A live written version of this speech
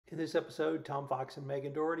In this episode, Tom Fox and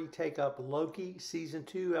Megan Doherty take up Loki, Season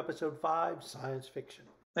 2, Episode 5, Science Fiction.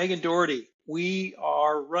 Megan Doherty, we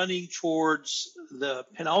are running towards the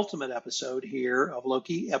penultimate episode here of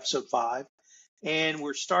Loki, Episode 5, and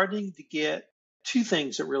we're starting to get two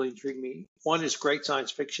things that really intrigue me. One is great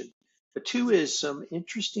science fiction, but two is some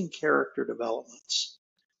interesting character developments.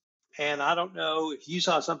 And I don't know if you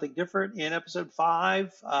saw something different in Episode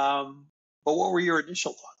 5, but what were your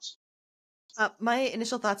initial thoughts? My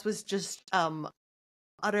initial thoughts was just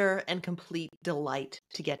utter and complete delight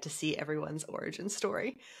to get to see everyone's origin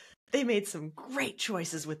story. They made some great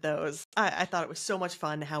choices with those. I thought it was so much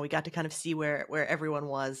fun how we got to kind of see where everyone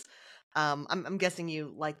was. I'm guessing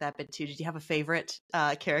you like that bit too. Did you have a favorite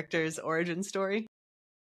character's origin story?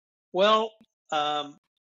 Well,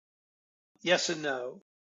 yes and no.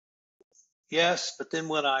 Yes, but then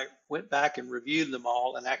when I went back and reviewed them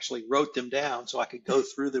all and actually wrote them down so I could go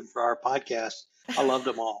through them for our podcast, I loved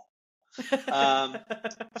them all.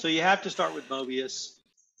 So you have to start with Mobius.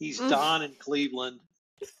 He's Don in Cleveland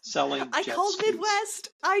selling I jet called skis. Midwest.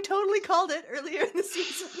 I totally called it earlier in the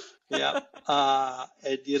season. Yeah.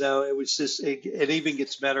 And, it was just, it even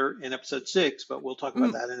gets better in Episode 6, but we'll talk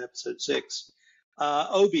about that in Episode 6.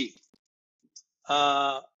 Obi,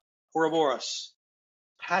 Ouroboros,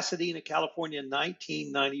 Pasadena, California,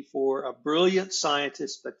 1994, a brilliant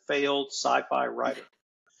scientist but failed sci-fi writer.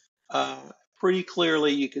 Pretty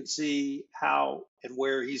clearly you can see how and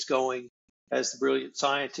where he's going as the brilliant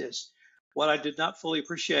scientist. What I did not fully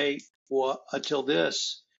appreciate until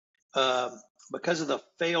this, because of the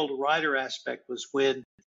failed writer aspect, was when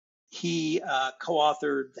he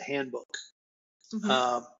co-authored the handbook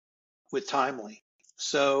with Timely.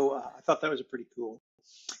 So I thought that was pretty cool.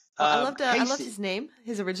 I loved his name,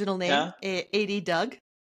 his original name, A.D.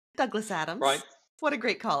 Douglas Adams. Right. What a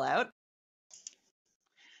great call out.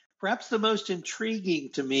 Perhaps the most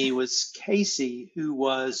intriguing to me was Casey, who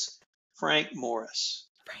was Frank Morris.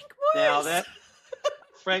 Now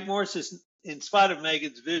Frank Morris is, in spite of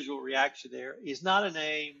Megan's visual reaction there, is not a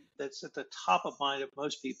name that's at the top of mind of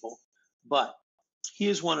most people, but he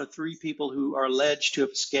is one of three people who are alleged to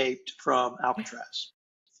have escaped from Alcatraz.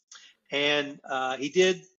 And he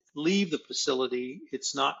did leave the facility.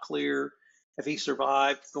 It's not clear if he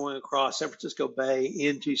survived going across San Francisco Bay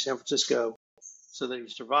into San Francisco so that he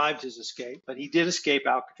survived his escape. But he did escape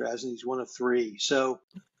Alcatraz, and he's one of three. So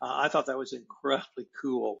I thought that was incredibly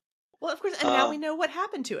cool. Well, of course, and now we know what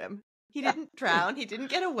happened to him. He didn't drown. He didn't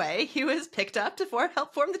get away. He was picked up to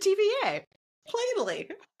help form the TVA.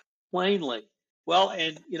 Plainly. Well,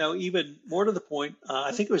 and, even more to the point,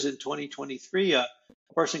 I think it was in 2023, a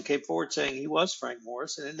person came forward saying he was Frank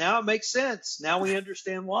Morris, and now it makes sense. Now we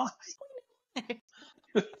understand why.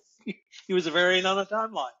 He was a variant on the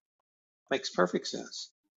timeline. Makes perfect sense.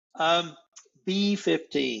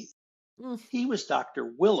 B-15. He was Dr.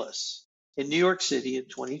 Willis in New York City in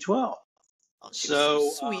 2012. Oh, so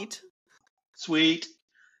sweet. Sweet.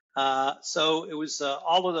 So it was,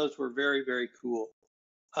 all of those were very, very cool.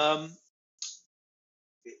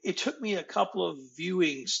 It took me a couple of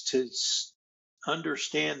viewings to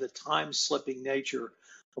understand the time-slipping nature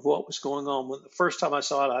of what was going on. When the first time I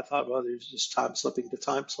saw it, I thought, well, there's just time slipping to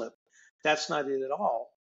time slip. That's not it at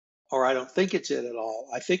all. Or I don't think it's it at all.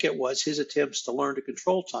 I think it was his attempts to learn to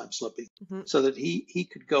control time slipping so that he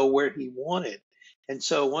could go where he wanted. And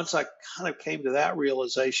so once I kind of came to that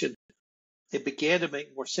realization, it began to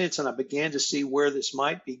make more sense, and I began to see where this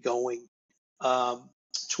might be going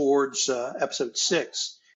towards Episode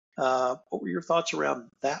 6. What were your thoughts around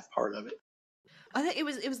that part of it? I think it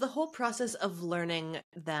was the whole process of learning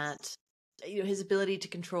that his ability to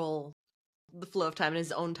control the flow of time and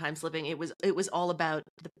his own time slipping. It was all about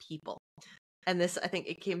the people, and this, I think,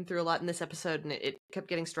 it came through a lot in this episode, and it kept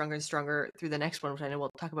getting stronger and stronger through the next one, which I know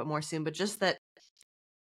we'll talk about more soon. But just that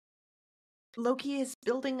Loki is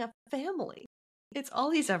building a family. It's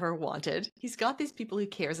all he's ever wanted. He's got these people he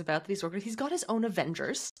cares about that he's working with. He's got his own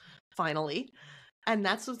Avengers, finally. And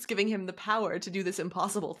that's what's giving him the power to do this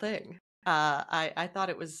impossible thing. I thought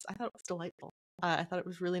it was delightful. I thought it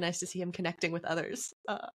was really nice to see him connecting with others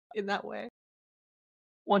in that way.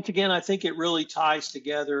 Once again, I think it really ties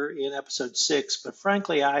together in Episode 6, but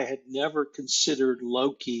frankly, I had never considered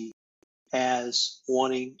Loki as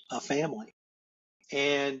wanting a family.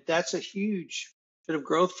 And that's a huge bit of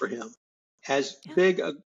growth for him. As big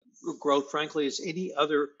a growth, frankly, as any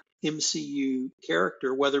other MCU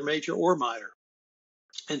character, whether major or minor.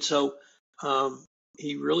 And so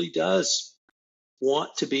he really does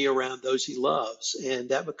want to be around those he loves. And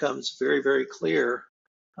that becomes very, very clear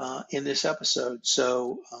in this episode.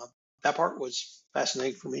 So that part was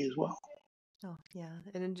fascinating for me as well. Oh, yeah.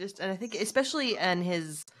 And I think especially in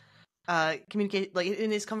his communicate, like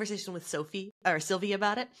in his conversation with Sylvie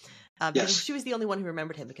about it. Because she was the only one who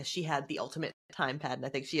remembered him because she had the ultimate time pad, and I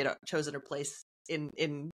think she had chosen her place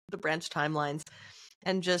in the branch timelines.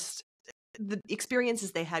 And just the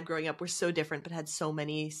experiences they had growing up were so different, but had so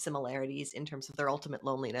many similarities in terms of their ultimate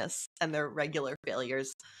loneliness and their regular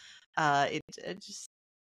failures. It just,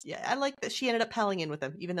 yeah, I like that she ended up palling in with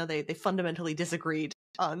him, even though they fundamentally disagreed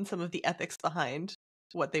on some of the ethics behind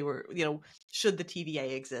what they were, should the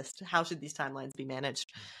TVA exist? How should these timelines be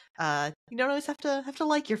managed? You don't always have to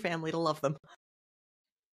like your family to love them.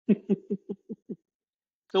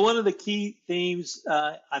 So one of the key themes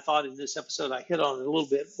I thought in this episode, I hit on it a little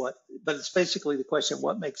bit, but it's basically the question: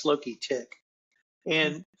 what makes Loki tick?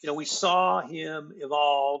 And we saw him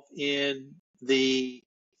evolve in the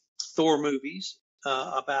Thor movies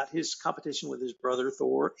about his competition with his brother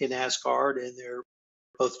Thor in Asgard, and they're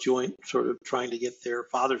both joint, sort of trying to get their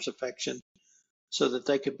father's affection so that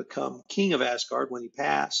they could become king of Asgard when he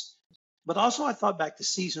passed. But also, I thought back to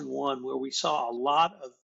season 1, where we saw a lot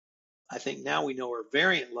of, I think now we know, are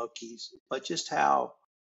variant Lokis, but just how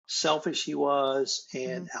selfish he was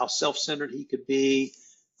and how self-centered he could be.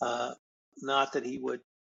 Not that he would,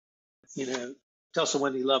 tell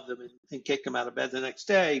someone he loved them and kick them out of bed the next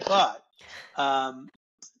day, but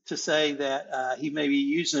to say that he maybe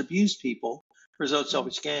used and abused people for his own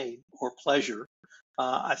selfish gain or pleasure,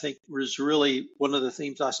 I think was really one of the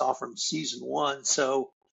themes I saw from season 1. So,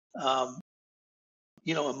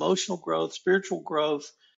 emotional growth, spiritual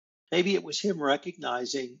growth. Maybe it was him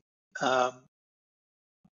recognizing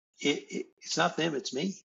it's not them, it's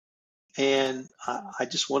me. And I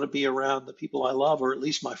just want to be around the people I love, or at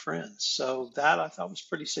least my friends. So that I thought was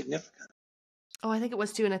pretty significant. Oh, I think it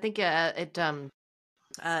was too. And I think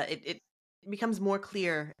it becomes more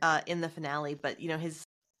clear in the finale. But,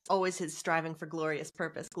 his striving for glorious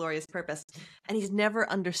purpose. And he's never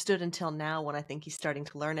understood until now, when I think he's starting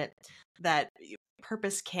to learn it, that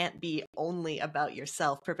purpose can't be only about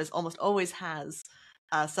yourself. Purpose almost always has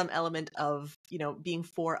some element of, being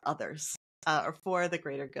for others or for the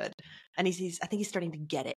greater good. And I think he's starting to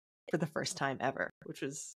get it for the first time ever, which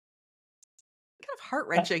was kind of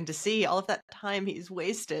heart-wrenching to see all of that time he's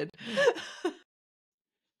wasted.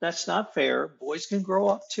 That's not fair. Boys can grow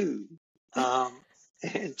up too.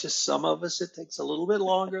 And just some of us, it takes a little bit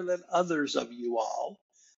longer than others of you all.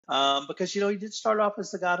 Because, he did start off as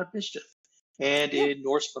the god of mischief. And in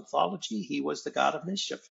Norse mythology, he was the god of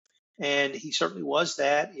mischief. And he certainly was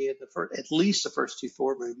that in at least the first 2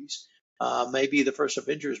 Thor movies, maybe the first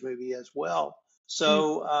Avengers movie as well.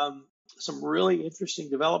 So some really interesting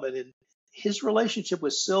development in his relationship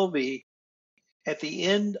with Sylvie. At the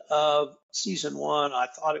end of season 1, I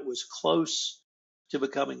thought it was close to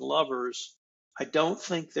becoming lovers. I don't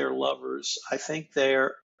think they're lovers. I think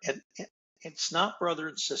and it's not brother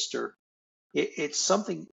and sister. It's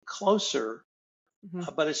something closer,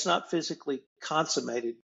 but it's not physically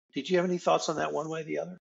consummated. Did you have any thoughts on that one way or the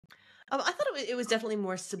other? I thought it was definitely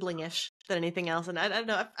more sibling-ish than anything else. And I don't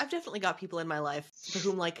know, I've definitely got people in my life for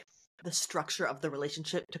whom, the structure of the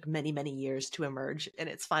relationship took many, many years to emerge in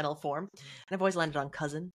its final form. And I've always landed on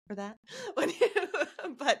cousin for that.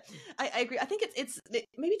 But I agree. I think it's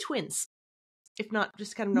maybe twins, if not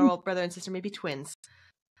just kind of normal brother and sister, maybe twins.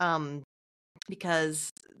 Because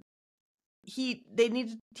he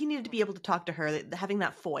needed to be able to talk to her, having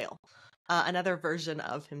that foil, another version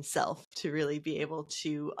of himself, to really be able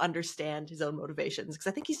to understand his own motivations. Because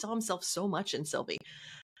I think he saw himself so much in Sylvie.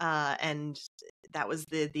 And that was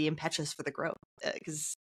the impetus for the growth,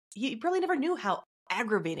 because he probably never knew how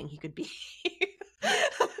aggravating he could be.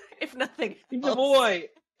 If nothing He's a boy,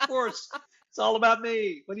 of course. It's all about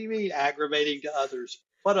me. What do you mean aggravating to others?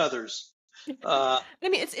 What others? I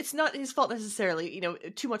mean, it's not his fault necessarily.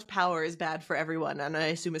 Too much power is bad for everyone, and I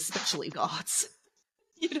assume especially gods.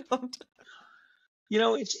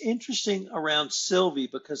 It's interesting around Sylvie,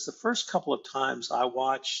 because the first couple of times I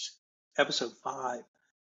watched episode 5,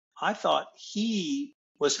 I thought he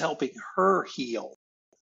was helping her heal,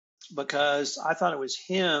 because I thought it was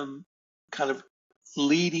him kind of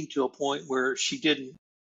leading to a point where she didn't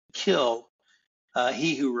kill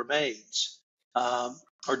he who remains,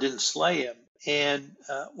 or didn't slay him. And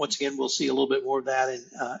once again, we'll see a little bit more of that in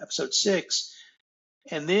episode 6.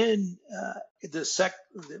 And then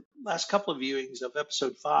the last couple of viewings of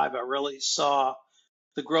episode 5, I really saw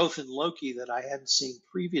the growth in Loki that I hadn't seen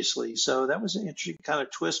previously. So that was an interesting kind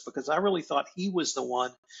of twist, because I really thought he was the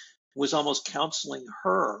one who was almost counseling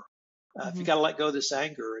her. If you got to let go of this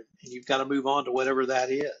anger, and you've got to move on to whatever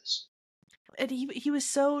that is. And he was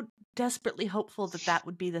so desperately hopeful that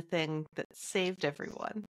would be the thing that saved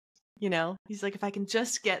everyone. He's like, if I can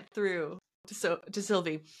just get through to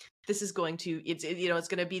Sylvie, this is going to it's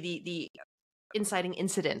going to be the inciting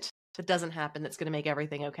incident that doesn't happen that's going to make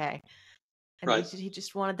everything okay. And Right. he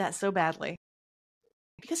just wanted that so badly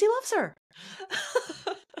because he loves her.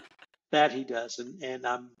 That he does, and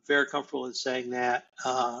I'm very comfortable in saying that.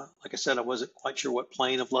 Like I said, I wasn't quite sure what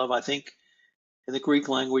plane of love. I think in the Greek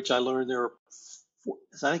language, I learned there are,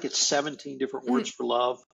 I think it's 17 different words for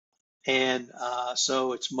love, and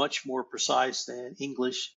so it's much more precise than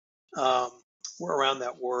English. We're around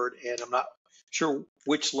that word, and I'm not sure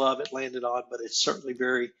which love it landed on, but it's certainly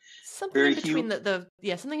very in between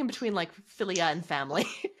something in between like philia and family,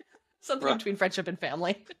 something in between friendship and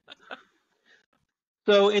family.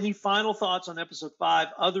 So, any final thoughts on episode 5?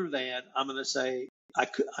 Other than I'm going to say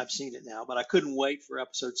I've seen it now, but I couldn't wait for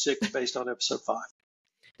episode 6 based on episode 5.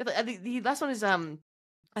 The last one is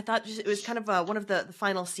I thought it was kind of one of the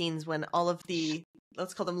final scenes when all of the,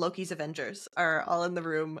 let's call them Loki's Avengers, are all in the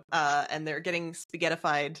room and they're getting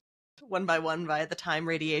spaghettified one by one by the time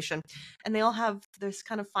radiation, and they all have this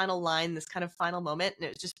kind of final line, this kind of final moment, and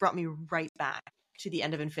it just brought me right back to the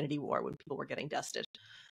end of Infinity War when people were getting dusted.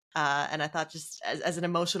 And I thought just as an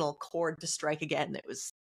emotional chord to strike again, it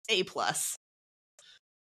was A+.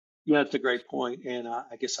 Yeah, that's a great point, and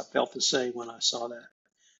I guess I felt the same when I saw that.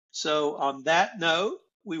 So on that note,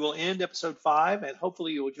 we will end episode 5, and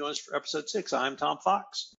hopefully you will join us for episode 6. I'm Tom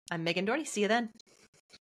Fox. I'm Megan Doherty. See you then.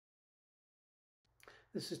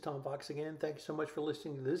 This is Tom Fox again. Thank you so much for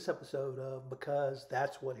listening to this episode of Because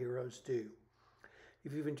That's What Heroes Do.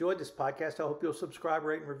 If you've enjoyed this podcast, I hope you'll subscribe,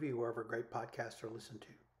 rate, and review wherever great podcasts are listened to.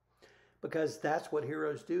 Because That's What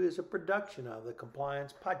Heroes Do is a production of the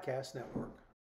Compliance Podcast Network.